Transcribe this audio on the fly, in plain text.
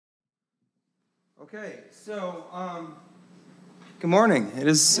Okay, so, good morning. It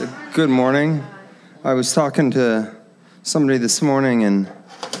is a good morning. I was talking to somebody this morning, and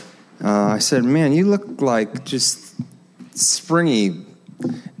I said, man, you look like just springy.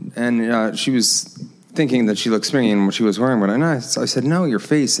 And she was thinking that she looked springy in what she was wearing. But I said, no, your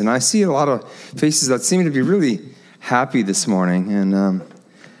face. And I see a lot of faces that seem to be really happy this morning, and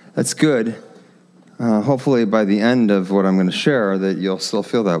that's good. Hopefully by the end of what I'm going to share that you'll still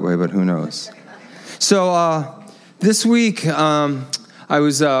feel that way, but who knows. So this week I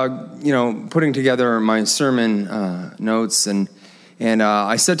was putting together my sermon notes, and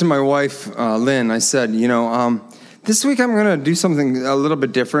I said to my wife Lynn, I said, this week I'm going to do something a little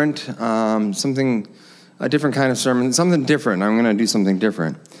bit different, a different kind of sermon, something different. I'm going to do something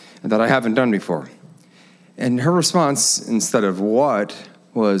different that I haven't done before. And her response, instead of what,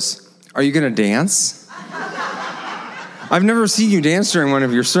 was, are you going to dance? I've never seen you dance during one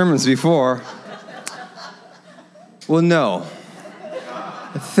of your sermons before. Well, no.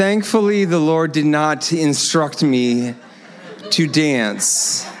 Thankfully, the Lord did not instruct me to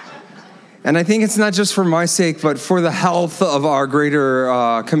dance. And I think it's not just for my sake, but for the health of our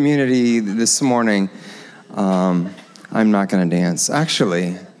greater community this morning. I'm not going to dance.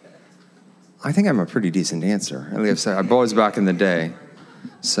 Actually, I think I'm a pretty decent dancer. At least I was back in the day.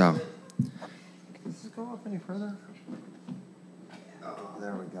 So, does this go up any further? Oh,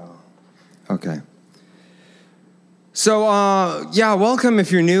 there we go. Okay. So, welcome if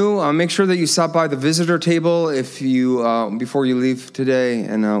you're new. Make sure that you stop by the visitor table if you before you leave today,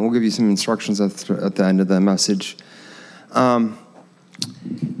 and we'll give you some instructions at the end of the message.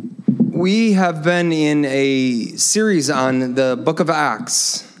 We have been in a series on the book of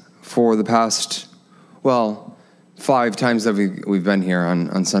Acts for the past, 5 times that we've been here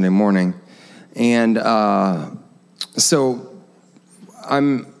on Sunday morning. And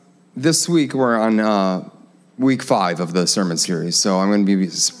this week we're on week 5 of the sermon series, so I'm going to be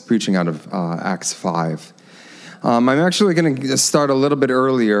preaching out of Acts 5. I'm actually going to start a little bit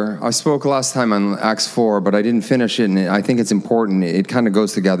earlier. I spoke last time on Acts 4, but I didn't finish it, and I think it's important. It kind of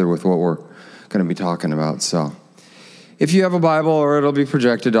goes together with what we're going to be talking about. So if you have a Bible, or it'll be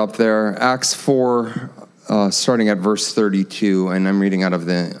projected up there, Acts 4, starting at verse 32, and I'm reading out of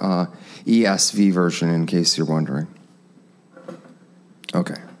the ESV version in case you're wondering.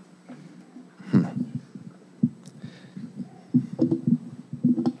 Okay.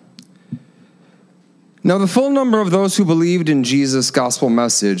 Now the full number of those who believed in Jesus' gospel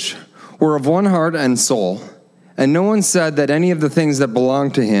message were of one heart and soul, and no one said that any of the things that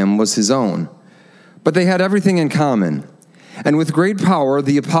belonged to him was his own, but they had everything in common. And with great power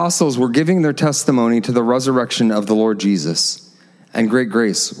the apostles were giving their testimony to the resurrection of the Lord Jesus, and great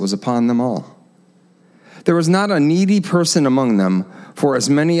grace was upon them all. There was not a needy person among them, for as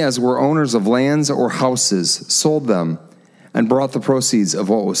many as were owners of lands or houses sold them, and brought the proceeds of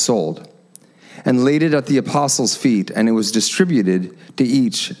what was sold, and laid it at the apostles' feet, and it was distributed to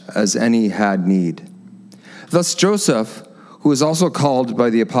each as any had need. Thus Joseph, who was also called by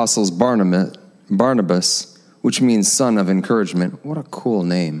the apostles Barnabas, which means son of encouragement. What a cool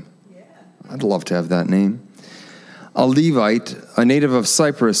name. Yeah. I'd love to have that name. A Levite, a native of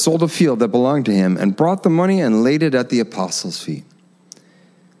Cyprus, sold a field that belonged to him and brought the money and laid it at the apostles' feet.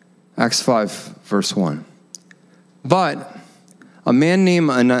 Acts 5, verse 1. But a man named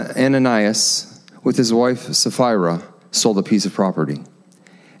Ananias, with his wife Sapphira, sold a piece of property.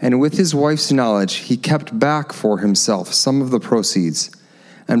 And with his wife's knowledge, he kept back for himself some of the proceeds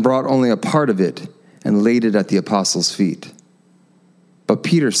and brought only a part of it and laid it at the apostles' feet. But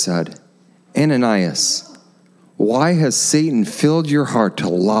Peter said, Ananias, why has Satan filled your heart to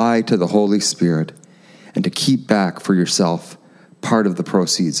lie to the Holy Spirit and to keep back for yourself part of the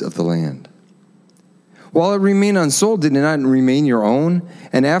proceeds of the land? While it remained unsold, did it not remain your own?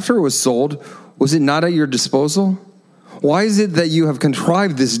 And after it was sold, was it not at your disposal? Why is it that you have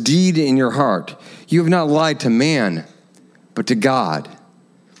contrived this deed in your heart? You have not lied to man, but to God.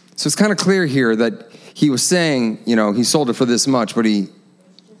 So it's kind of clear here that he was saying, he sold it for this much, but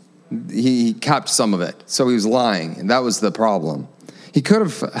he kept some of it. So he was lying, and that was the problem. He could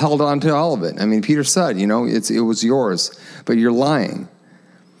have held on to all of it. I mean, Peter said, it was yours, but you're lying.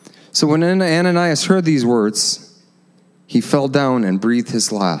 So when Ananias heard these words, he fell down and breathed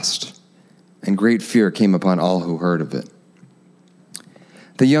his last, and great fear came upon all who heard of it.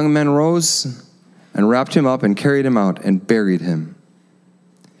 The young men rose and wrapped him up and carried him out and buried him.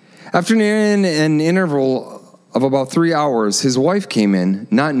 After an interval of about 3 hours, his wife came in,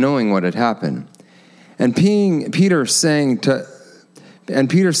 not knowing what had happened. And Peter said to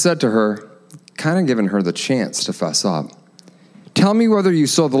her, kind of giving her the chance to fess up, tell me whether you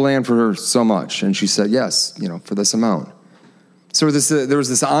sold the land for so much. And she said, yes, for this amount. So there was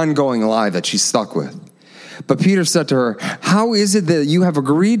this ongoing lie that she stuck with. But Peter said to her, how is it that you have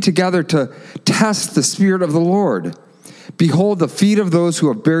agreed together to test the Spirit of the Lord? Behold, the feet of those who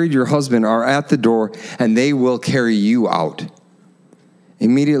have buried your husband are at the door, and they will carry you out.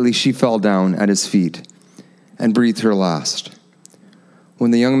 Immediately she fell down at his feet and breathed her last. When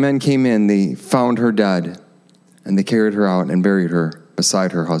the young men came in, they found her dead, and they carried her out and buried her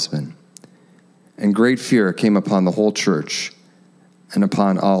beside her husband. And great fear came upon the whole church and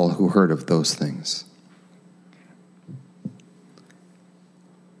upon all who heard of those things.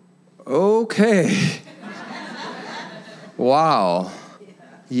 Okay. Wow.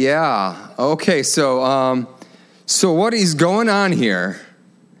 Yeah. Okay. So what is going on here?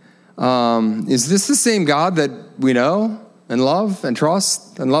 Is this the same God that we know and love and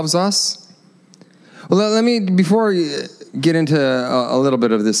trust and loves us? Well, let me, before we get into a little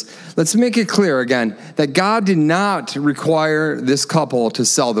bit of this, let's make it clear again that God did not require this couple to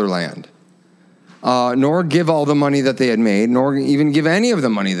sell their land, nor give all the money that they had made, nor even give any of the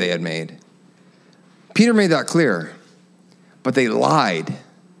money they had made. Peter made that clear, but they lied.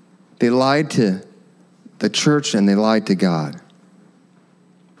 They lied to the church and they lied to God.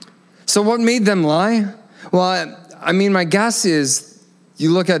 So what made them lie? Well, my guess is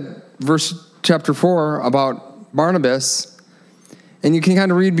you look at chapter 4 about Barnabas, and you can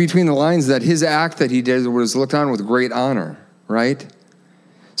kind of read between the lines that his act that he did was looked on with great honor, right?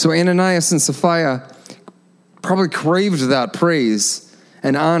 So Ananias and Sapphira probably craved that praise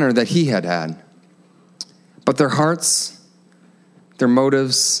and honor that he had had. But their hearts, their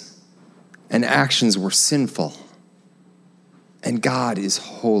motives, and actions were sinful. And God is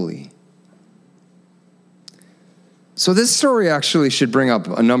holy. So this story actually should bring up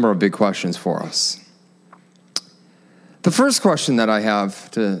a number of big questions for us. The first question that I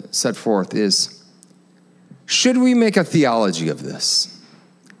have to set forth is, should we make a theology of this?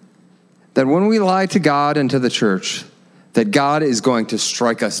 That when we lie to God and to the church, that God is going to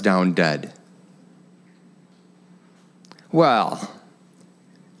strike us down dead? Well,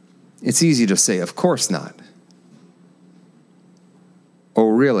 it's easy to say, of course not. Oh,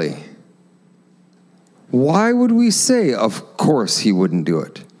 really? Why would we say, of course he wouldn't do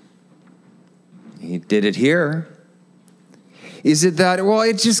it? He did it here. Is it that, well,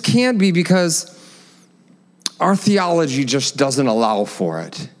 it just can't be because our theology just doesn't allow for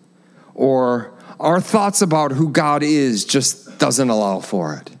it. Or our thoughts about who God is just doesn't allow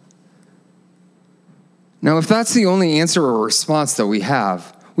for it. Now, if that's the only answer or response that we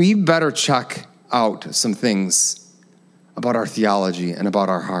have, we better check out some things about our theology and about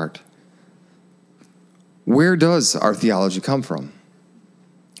our heart. Where does our theology come from?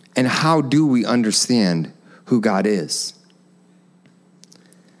 And how do we understand who God is?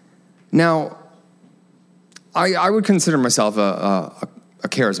 Now, I would consider myself a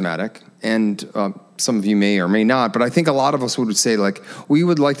charismatic, and some of you may or may not, but I think a lot of us would say, we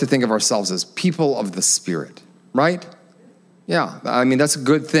would like to think of ourselves as people of the Spirit, right? Yeah, that's a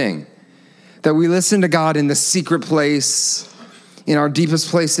good thing. That we listen to God in the secret place, in our deepest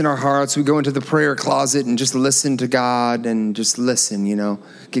place in our hearts. We go into the prayer closet and just listen to God and just listen,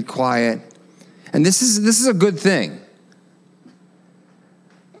 get quiet. And this is a good thing.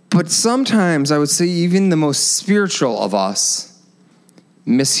 But sometimes I would say even the most spiritual of us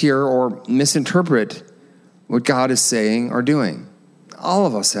mishear or misinterpret what God is saying or doing. All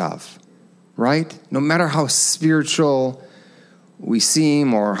of us have, right? No matter how spiritual we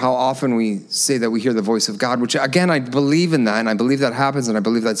seem or how often we say that we hear the voice of God, which again, I believe in that, and I believe that happens, and I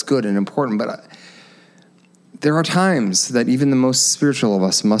believe that's good and important, but there are times that even the most spiritual of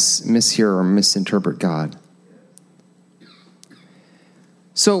us must mishear or misinterpret God.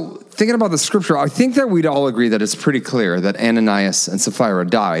 So thinking about the scripture, I think that we'd all agree that it's pretty clear that Ananias and Sapphira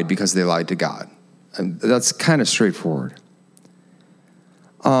died because they lied to God. And that's kind of straightforward.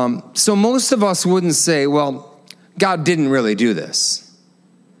 So most of us wouldn't say, well, God didn't really do this.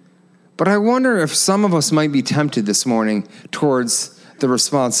 But I wonder if some of us might be tempted this morning towards the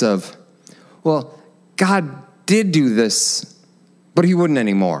response of, well, God did do this, but he wouldn't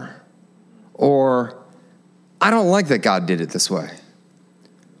anymore. Or, I don't like that God did it this way.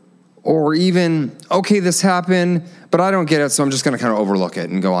 Or even, okay, this happened, but I don't get it, so I'm just going to kind of overlook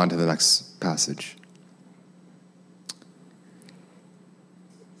it and go on to the next passage.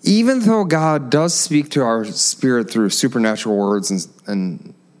 Even though God does speak to our spirit through supernatural words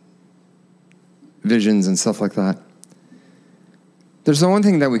and visions and stuff like that, there's the one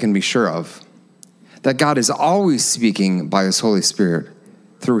thing that we can be sure of, that God is always speaking by his Holy Spirit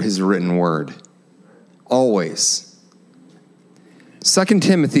through his written word. Always. 2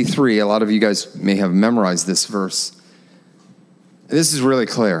 Timothy 3, a lot of you guys may have memorized this verse. This is really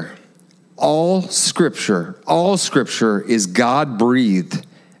clear. All scripture is God-breathed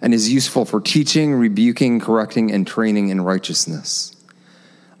and is useful for teaching, rebuking, correcting, and training in righteousness.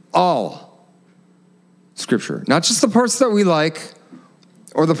 All scripture. Not just the parts that we like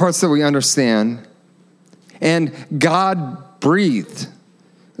or the parts that we understand. And God-breathed.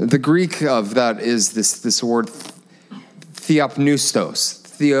 The Greek of that is this word theopneustos.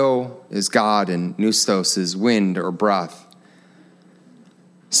 Theo is God and pneustos is wind or breath.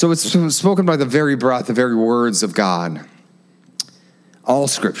 So it's spoken by the very breath, the very words of God. All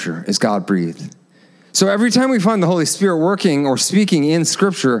scripture is God-breathed. So every time we find the Holy Spirit working or speaking in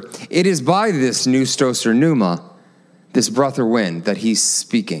scripture, it is by this pneustos or pneuma, this breath or wind, that he's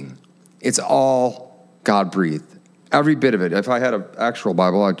speaking. It's all God-breathed. Every bit of it. If I had an actual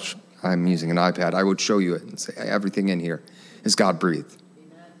Bible, I'm using an iPad, I would show you it and say everything in here is God-breathed.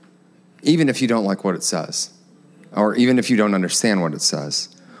 Even if you don't like what it says, or even if you don't understand what it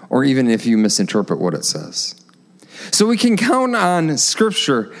says, or even if you misinterpret what it says. So we can count on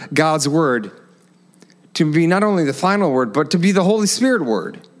Scripture, God's Word, to be not only the final word, but to be the Holy Spirit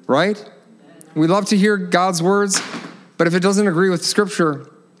word, right? We love to hear God's words, but if it doesn't agree with Scripture,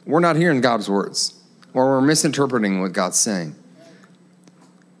 we're not hearing God's words. Or we're misinterpreting what God's saying.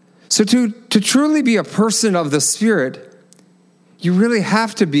 So to truly be a person of the Spirit, you really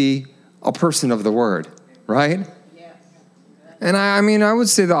have to be a person of the Word, right? Yes. And I would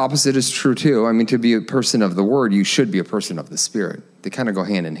say the opposite is true too. I mean, to be a person of the Word, you should be a person of the Spirit. They kind of go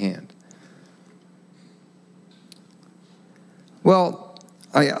hand in hand. Well,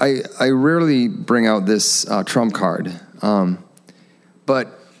 I rarely bring out this trump card,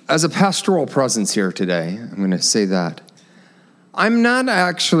 but as a pastoral presence here today, I'm going to say that. I'm not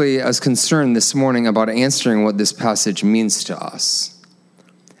actually as concerned this morning about answering what this passage means to us,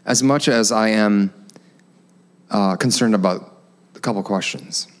 as much as I am concerned about a couple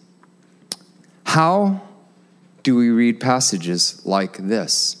questions. How do we read passages like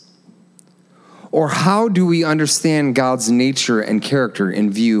this? Or how do we understand God's nature and character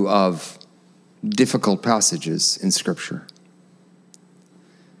in view of difficult passages in Scripture?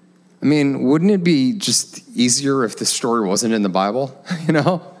 I mean, wouldn't it be just easier if the story wasn't in the Bible, you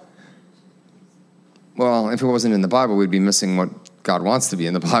know? Well, if it wasn't in the Bible, we'd be missing what God wants to be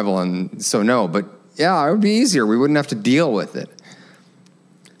in the Bible, and so no. But yeah, it would be easier. We wouldn't have to deal with it.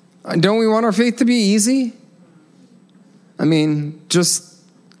 Don't we want our faith to be easy? I mean, just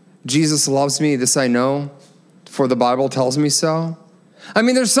Jesus loves me, this I know, for the Bible tells me so. I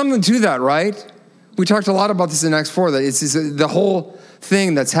mean, there's something to that, right? We talked a lot about this in Acts 4, that it's the whole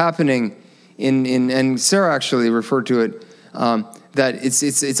thing that's happening and Sarah actually referred to it, that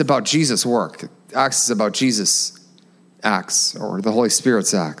it's about Jesus' work. Acts is about Jesus' acts, or the Holy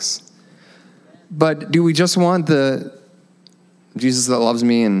Spirit's acts. But do we just want the Jesus that loves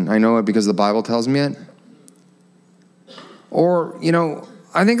me and I know it because the Bible tells me it? Or,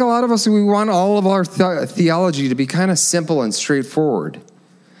 I think a lot of us, we want all of our theology to be kind of simple and straightforward.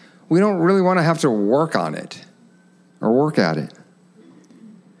 We don't really want to have to work on it or work at it.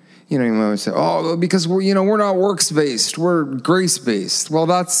 You might say, because we're not works-based, we're grace-based. Well,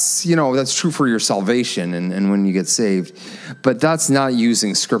 that's true for your salvation and when you get saved. But that's not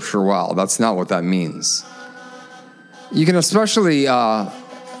using Scripture well. That's not what that means. You can especially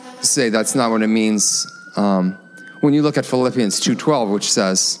say that's not what it means when you look at Philippians 2:12, which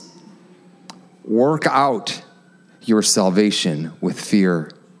says, work out your salvation with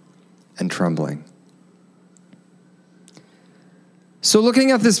fear and trembling. So looking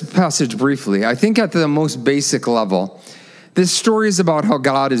at this passage briefly, I think at the most basic level, this story is about how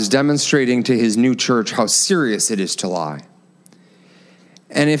God is demonstrating to his new church how serious it is to lie.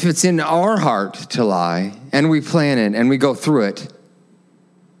 And if it's in our heart to lie, and we plan it, and we go through it,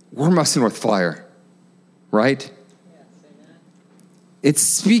 we're messing with fire, right? It's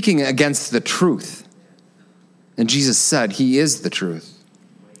speaking against the truth. And Jesus said he is the truth.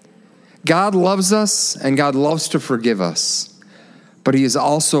 God loves us, and God loves to forgive us. But he is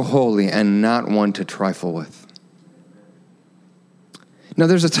also holy and not one to trifle with. Now,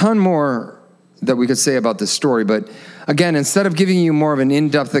 there's a ton more that we could say about this story, but again, instead of giving you more of an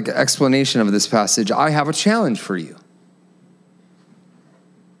in-depth explanation of this passage, I have a challenge for you.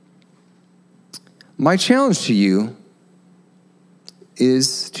 My challenge to you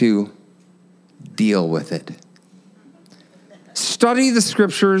is to deal with it. Study the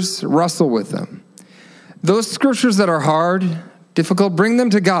Scriptures, wrestle with them. Those Scriptures that are hard, difficult, bring them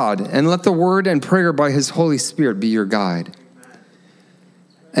to God and let the word and prayer by his Holy Spirit be your guide.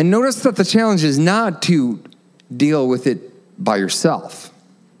 And notice that the challenge is not to deal with it by yourself.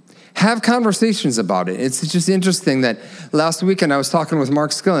 Have conversations about it. It's just interesting that last weekend I was talking with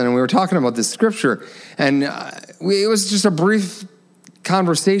Mark Skillen, and we were talking about this scripture, and it was just a brief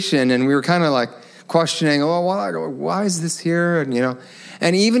conversation, and we were kind of like questioning, why is this here?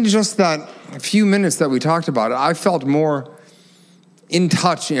 And even just that few minutes that we talked about it, I felt more in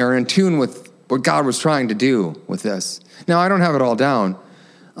touch or in tune with what God was trying to do with this. Now, I don't have it all down,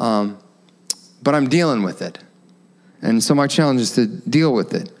 but I'm dealing with it. And so my challenge is to deal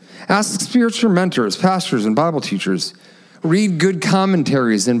with it. Ask spiritual mentors, pastors, and Bible teachers. Read good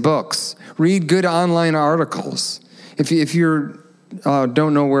commentaries and books. Read good online articles. If you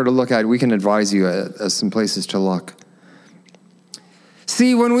don't know where to look at, we can advise you at some places to look.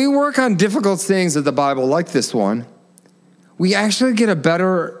 See, when we work on difficult sayings of the Bible like this one, we actually get a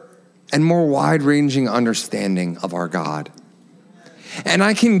better and more wide-ranging understanding of our God. And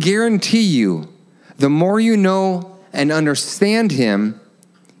I can guarantee you, the more you know and understand him,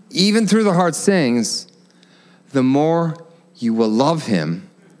 even through the hard sayings, the more you will love him,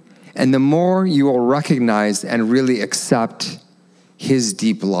 and the more you will recognize and really accept his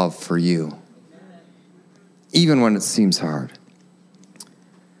deep love for you, even when it seems hard.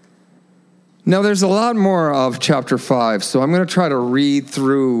 Now, there's a lot more of chapter 5, so I'm going to try to read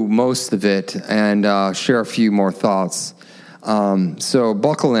through most of it and share a few more thoughts. So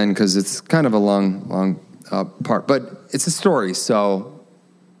buckle in, because it's kind of a long part, but it's a story, so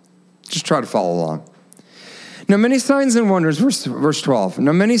just try to follow along. Now, many signs and wonders, verse 12.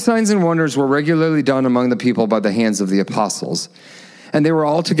 Now, many signs and wonders were regularly done among the people by the hands of the apostles, and they were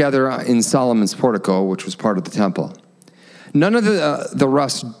all together in Solomon's portico, which was part of the temple. None of the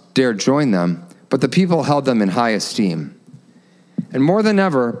rest dared join them, but the people held them in high esteem. And more than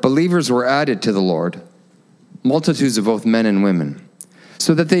ever, believers were added to the Lord, multitudes of both men and women,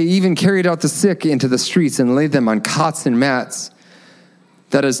 so that they even carried out the sick into the streets and laid them on cots and mats,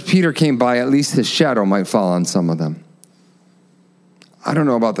 that as Peter came by, at least his shadow might fall on some of them. I don't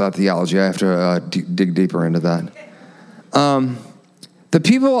know about that theology. I have to dig deeper into that. The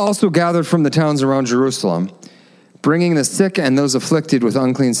people also gathered from the towns around Jerusalem, bringing the sick and those afflicted with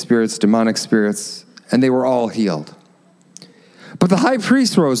unclean spirits, demonic spirits, and they were all healed. But the high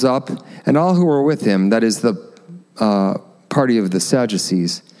priest rose up, and all who were with him, that is the party of the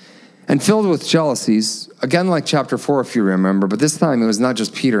Sadducees, and filled with jealousies, again like chapter 4 if you remember, but this time it was not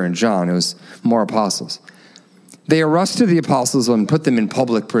just Peter and John, it was more apostles. They arrested the apostles and put them in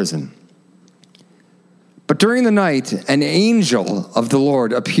public prison. But during the night, an angel of the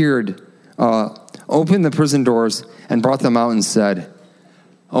Lord appeared, opened the prison doors, and brought them out and said,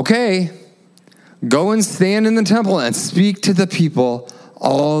 "Okay, go and stand in the temple and speak to the people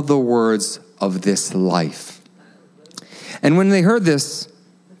all the words of this life." And when they heard this,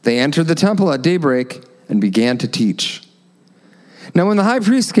 they entered the temple at daybreak and began to teach. Now when the high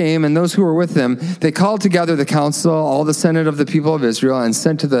priest came and those who were with him, they called together the council, all the senate of the people of Israel, and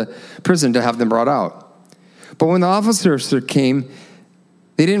sent to the prison to have them brought out. But when the officers came,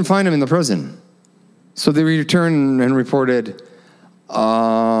 they didn't find him in the prison. So they returned and reported,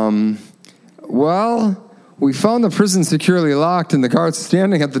 well, we found the prison securely locked and the guards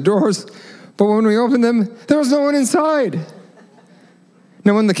standing at the doors, but when we opened them, there was no one inside.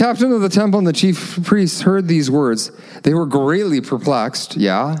 Now when the captain of the temple and the chief priests heard these words, they were greatly perplexed,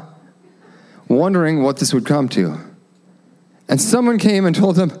 wondering what this would come to. And someone came and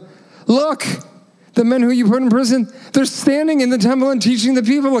told them, "Look, the men who you put in prison, they're standing in the temple and teaching the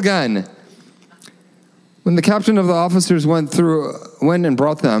people again." When the captain of the officers went and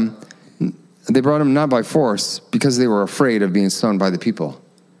brought them, they brought them not by force, because they were afraid of being stoned by the people,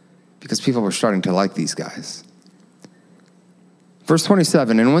 because people were starting to like these guys. Verse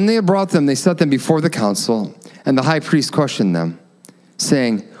 27, and when they had brought them, they set them before the council, and the high priest questioned them,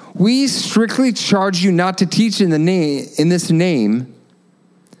 saying, "We strictly charge you not to teach in this name,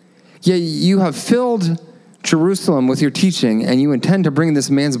 yet you have filled Jerusalem with your teaching, and you intend to bring this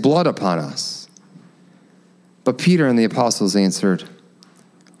man's blood upon us." But Peter and the apostles answered,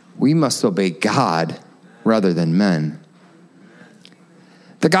 "We must obey God rather than men.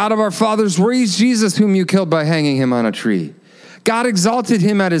 The God of our fathers raised Jesus, whom you killed by hanging him on a tree. God exalted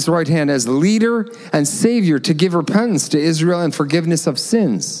him at his right hand as leader and savior to give repentance to Israel and forgiveness of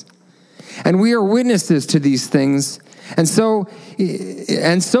sins. And we are witnesses to these things, and so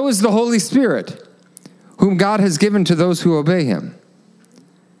is the Holy Spirit, whom God has given to those who obey him."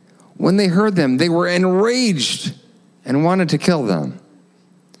 When they heard them, they were enraged and wanted to kill them.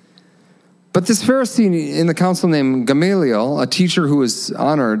 But this Pharisee in the council named Gamaliel, a teacher who was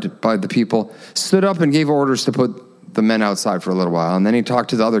honored by the people, stood up and gave orders to put the men outside for a little while. And then he talked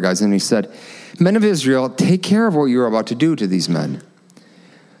to the other guys and he said, "Men of Israel, take care of what you are about to do to these men.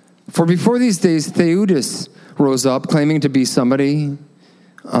 For before these days, Theudas rose up, claiming to be somebody,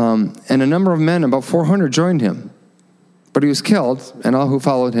 and a number of men, about 400, joined him. But he was killed, and all who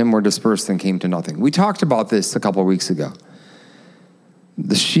followed him were dispersed and came to nothing." We talked about this a couple of weeks ago.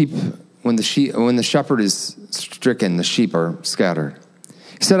 The sheep, when the shepherd is stricken, the sheep are scattered.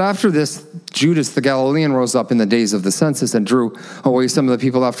 He said, after this, Judas the Galilean rose up in the days of the census and drew away some of the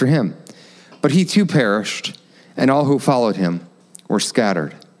people after him. But he too perished, and all who followed him were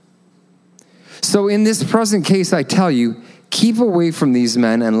scattered. So in this present case, I tell you, keep away from these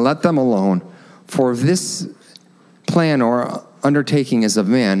men and let them alone. For if this plan or undertaking is of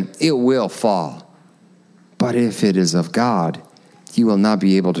man, it will fall. But if it is of God, you will not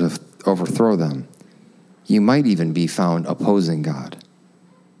be able to overthrow them. You might even be found opposing God.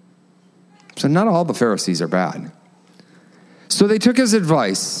 So not all the Pharisees are bad. So they took his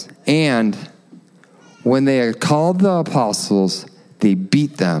advice, and when they had called the apostles, they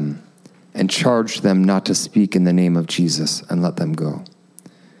beat them and charged them not to speak in the name of Jesus and let them go.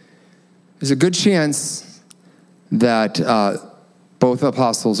 There's a good chance that both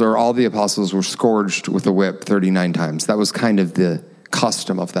apostles, or all the apostles, were scourged with a whip 39 times. That was kind of the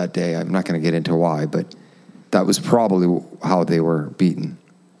custom of that day. I'm not going to get into why, but that was probably how they were beaten.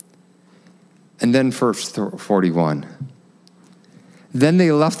 And then verse 41. Then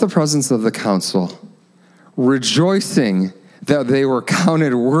they left the presence of the council, rejoicing that they were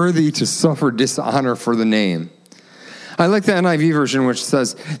counted worthy to suffer dishonor for the name. I like the NIV version, which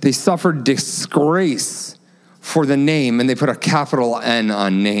says they suffered disgrace for the name, and they put a capital N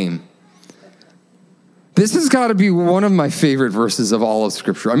on name. This has got to be one of my favorite verses of all of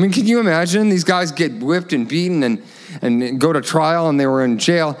Scripture. I mean, can you imagine? These guys get whipped and beaten and go to trial, and they were in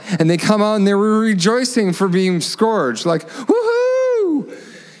jail, and they come out and they were rejoicing for being scourged. Like, woohoo!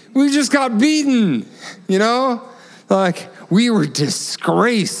 We just got beaten, you know? Like, we were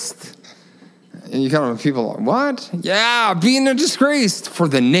disgraced. And you kind of people, what? Yeah, being a disgraced for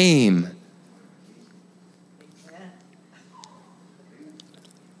the name.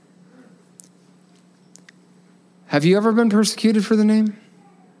 Have you ever been persecuted for the name?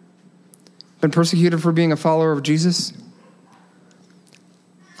 Been persecuted for being a follower of Jesus?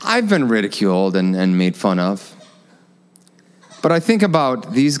 I've been ridiculed and made fun of. But I think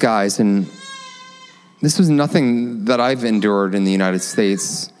about these guys, and this was nothing that I've endured in the United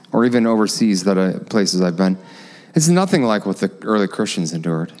States or even overseas places I've been. It's nothing like what the early Christians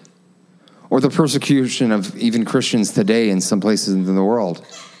endured, or the persecution of even Christians today in some places in the world.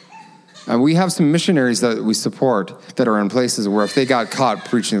 And we have some missionaries that we support that are in places where if they got caught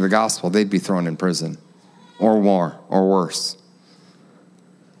preaching the gospel, they'd be thrown in prison, or more, or worse.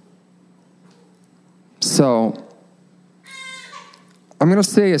 So I'm going to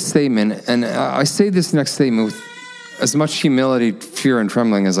say a statement, and I say this next statement with as much humility, fear, and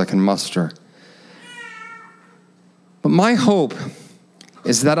trembling as I can muster. But my hope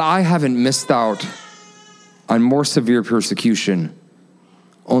is that I haven't missed out on more severe persecution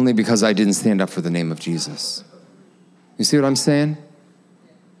only because I didn't stand up for the name of Jesus. You see what I'm saying?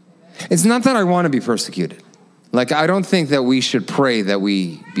 It's not that I want to be persecuted. Like, I don't think that we should pray that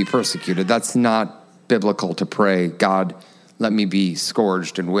we be persecuted. That's not biblical to pray, God, let me be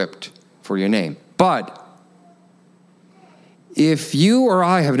scourged and whipped for your name. But if you or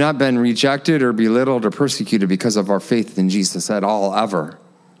I have not been rejected or belittled or persecuted because of our faith in Jesus at all, ever,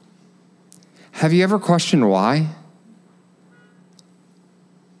 have you ever questioned why?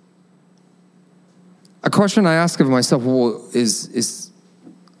 A question I ask of myself, well, is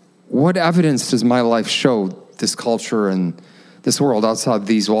what evidence does my life show this culture and this world outside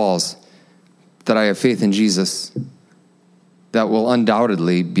these walls that I have faith in Jesus that will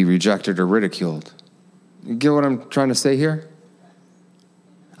undoubtedly be rejected or ridiculed? You get what I'm trying to say here?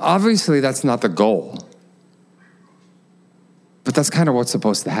 Obviously, that's not the goal. But that's kind of what's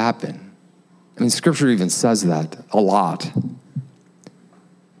supposed to happen. I mean, Scripture even says that a lot.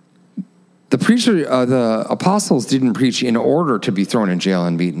 The apostles didn't preach in order to be thrown in jail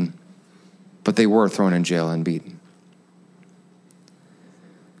and beaten, but they were thrown in jail and beaten.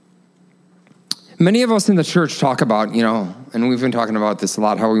 Many of us in the church talk about, and we've been talking about this a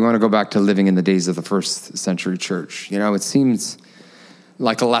lot, how we want to go back to living in the days of the first century church. It seems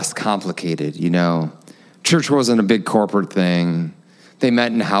like less complicated, Church wasn't a big corporate thing. They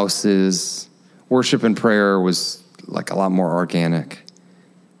met in houses. Worship and prayer was like a lot more organic.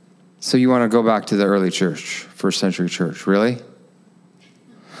 So you want to go back to the early church, first century church, really?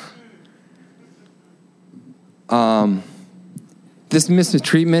 This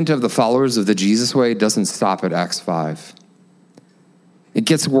mistreatment of the followers of the Jesus way doesn't stop at Acts 5. It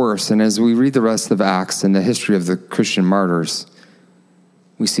gets worse, and as we read the rest of Acts and the history of the Christian martyrs,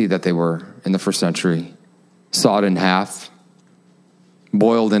 we see that they were, in the first century, sawed in half,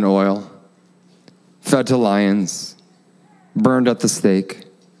 boiled in oil, fed to lions, burned at the stake,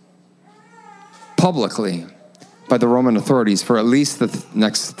 publicly by the Roman authorities for at least the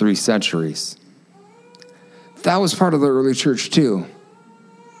next 3 centuries. That was part of the early church too.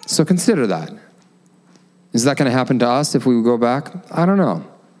 So consider that. Is that going to happen to us if we go back? I don't know.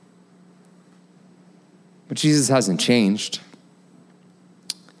 But Jesus hasn't changed.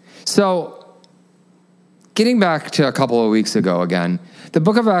 So, getting back to a couple of weeks ago again, the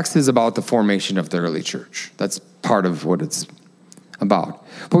book of Acts is about the formation of the early church. That's part of what it's about.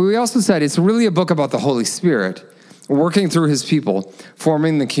 But we also said it's really a book about the Holy Spirit working through his people,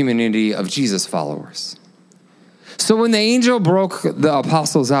 forming the community of Jesus followers. So when the angel broke the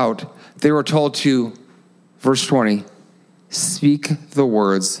apostles out, they were told to, verse 20, speak the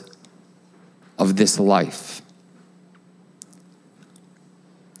words of this life.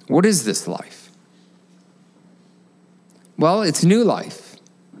 What is this life? Well, it's new life.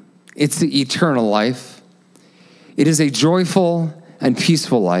 It's the eternal life. It is a joyful and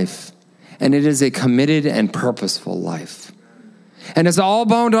peaceful life, and it is a committed and purposeful life. And it's all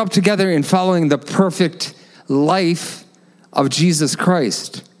bound up together in following the perfect life of Jesus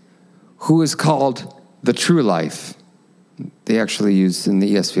Christ, who is called the true life. They actually use in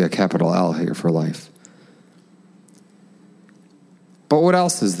the ESV a capital L here for life. But what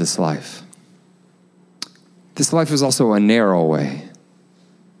else is this life? This life is also a narrow way.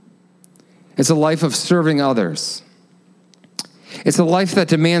 It's a life of serving others. It's a life that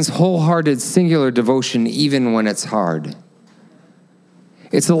demands wholehearted, singular devotion even when it's hard.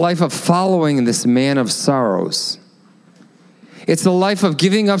 It's a life of following this man of sorrows. It's a life of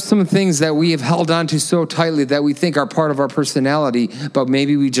giving up some things that we have held on to so tightly that we think are part of our personality, but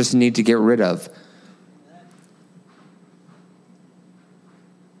maybe we just need to get rid of.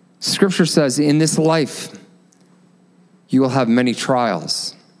 Scripture says, in this life, you will have many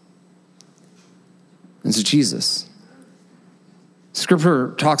trials. It's Jesus.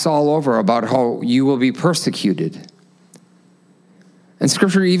 Scripture talks all over about how you will be persecuted. And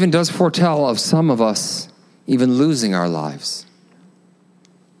Scripture even does foretell of some of us even losing our lives.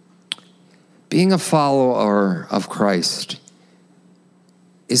 Being a follower of Christ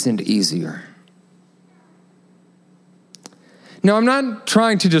isn't easier. Now, I'm not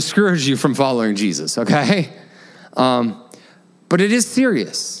trying to discourage you from following Jesus, okay? But it is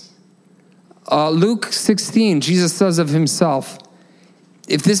serious. Luke 16, Jesus says of himself,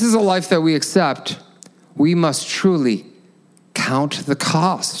 if this is a life that we accept, we must truly count the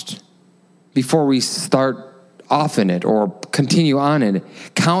cost before we start off in it or continue on in it.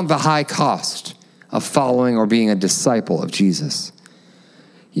 Count the high cost of following or being a disciple of Jesus.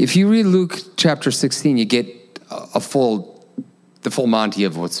 If you read Luke chapter 16, you get the full Monty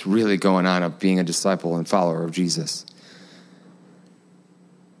of what's really going on of being a disciple and follower of Jesus.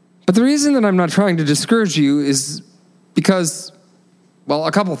 But the reason that I'm not trying to discourage you is because, well,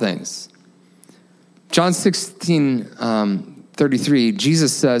 a couple things. John 16:33,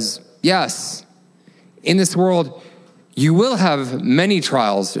 Jesus says, yes, in this world you will have many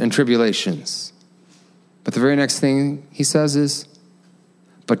trials and tribulations. But the very next thing he says is,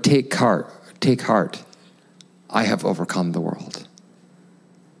 but take heart, I have overcome the world.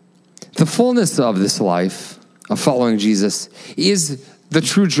 The fullness of this life of following Jesus is the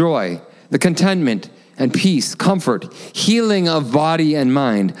true joy, the contentment and peace, comfort, healing of body and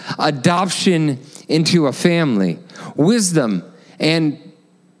mind, adoption into a family, wisdom and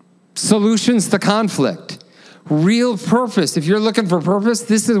solutions to conflict, real purpose. If you're looking for purpose,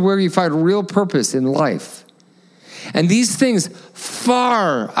 this is where you find real purpose in life. And these things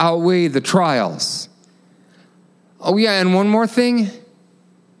far outweigh the trials. Oh yeah, and one more thing.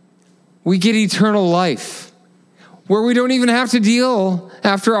 We get eternal life, where we don't even have to deal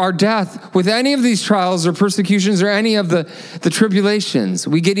after our death with any of these trials or persecutions or any of the tribulations.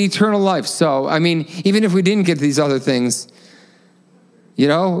 We get eternal life. So, I mean, even if we didn't get these other things,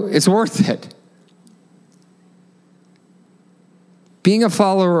 it's worth it. Being a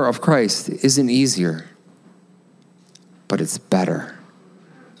follower of Christ isn't easier, but it's better.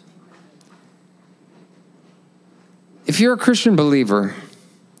 If you're a Christian believer,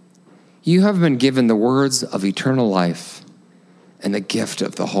 you have been given the words of eternal life and the gift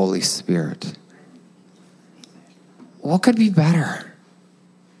of the Holy Spirit. What could be better?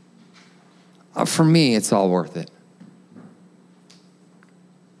 For me, it's all worth it.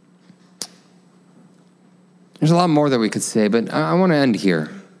 There's a lot more that we could say, but I want to end here.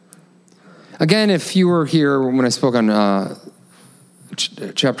 Again, if you were here when I spoke on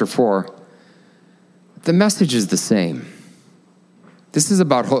chapter 4, the message is the same. This is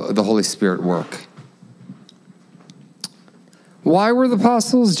about the Holy Spirit work. Why were the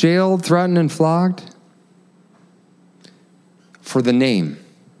apostles jailed, threatened, and flogged? For the name.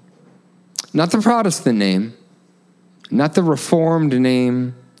 Not the Protestant name, not the Reformed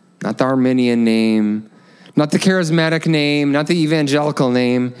name, not the Arminian name, not the charismatic name, not the evangelical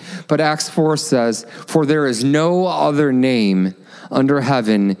name, but Acts 4 says, "For there is no other name under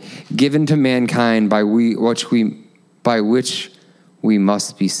heaven given to mankind by which we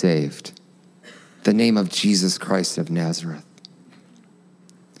must be saved." The name of Jesus Christ of Nazareth.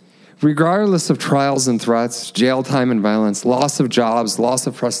 Regardless of trials and threats, jail time and violence, loss of jobs, loss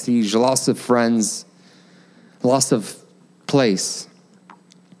of prestige, loss of friends, loss of place,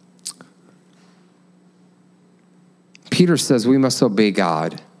 Peter says we must obey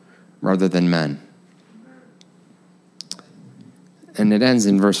God rather than men. And it ends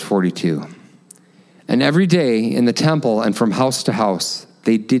in verse 42. And every day in the temple and from house to house,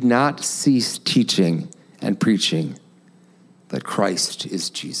 they did not cease teaching and preaching that Christ is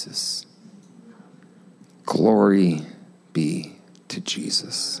Jesus. Glory be to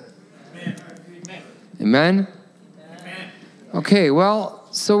Jesus. Amen? Okay, well,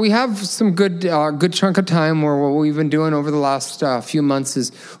 so we have some good chunk of time where what we've been doing over the last few months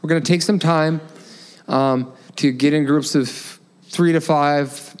is we're going to take some time to get in groups of 3 to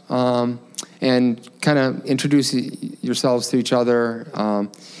 5 and kind of introduce yourselves to each other.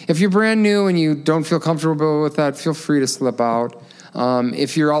 If you're brand new and you don't feel comfortable with that, feel free to slip out.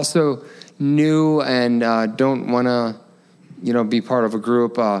 If you're also new and don't want to, be part of a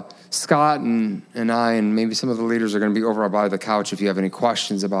group, Scott and I and maybe some of the leaders are going to be over by the couch if you have any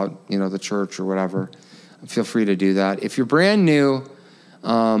questions about, the church or whatever. Feel free to do that. If you're brand new,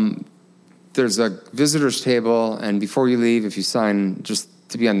 there's a visitor's table, and before you leave, if you sign just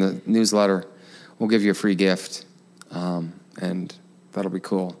to be on the newsletter, we'll give you a free gift, and that'll be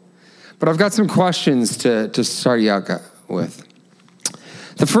cool. But I've got some questions to start you out with.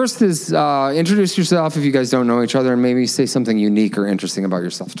 The first is introduce yourself if you guys don't know each other, and maybe say something unique or interesting about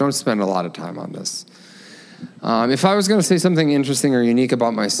yourself. Don't spend a lot of time on this. If I was going to say something interesting or unique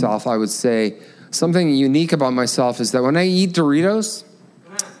about myself, I would say something unique about myself is that when I eat Doritos,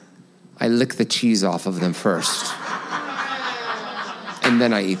 I lick the cheese off of them first, and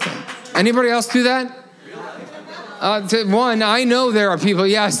then I eat them. Anybody else do that? One, I know there are people,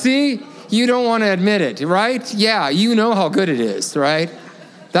 see, you don't want to admit it, right? Yeah, you know how good it is, right?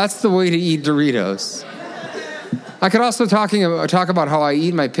 That's the way to eat Doritos. I could also talk about how I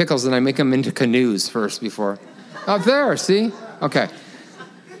eat my pickles and I make them into canoes first before. Up there, see? Okay.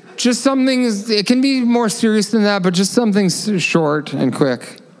 Just something, it can be more serious than that, but just something short and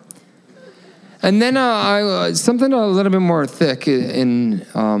quick. And then something a little bit more thick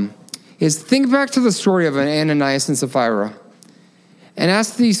is think back to the story of Ananias and Sapphira and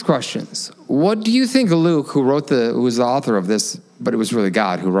ask these questions. What do you think Luke, who was the author of this, but it was really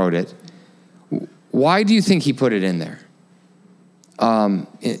God who wrote it, why do you think he put it in there?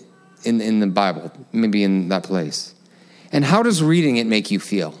 In the Bible, maybe in that place. And how does reading it make you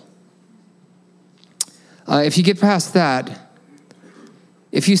feel? If you get past that,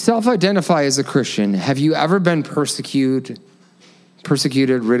 if you self-identify as a Christian, have you ever been persecuted,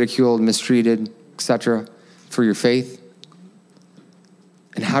 ridiculed, mistreated, etc., for your faith?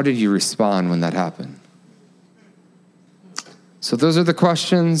 And how did you respond when that happened? So those are the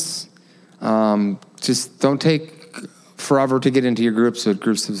questions. Just don't take forever to get into your groups, so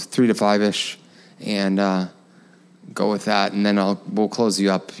groups of 3 to 5-ish, and go with that. And then we'll close you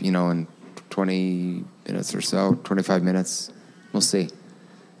up, in 20 minutes or so, 25 minutes. We'll see.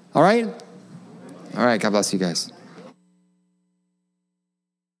 All right? All right, God bless you guys.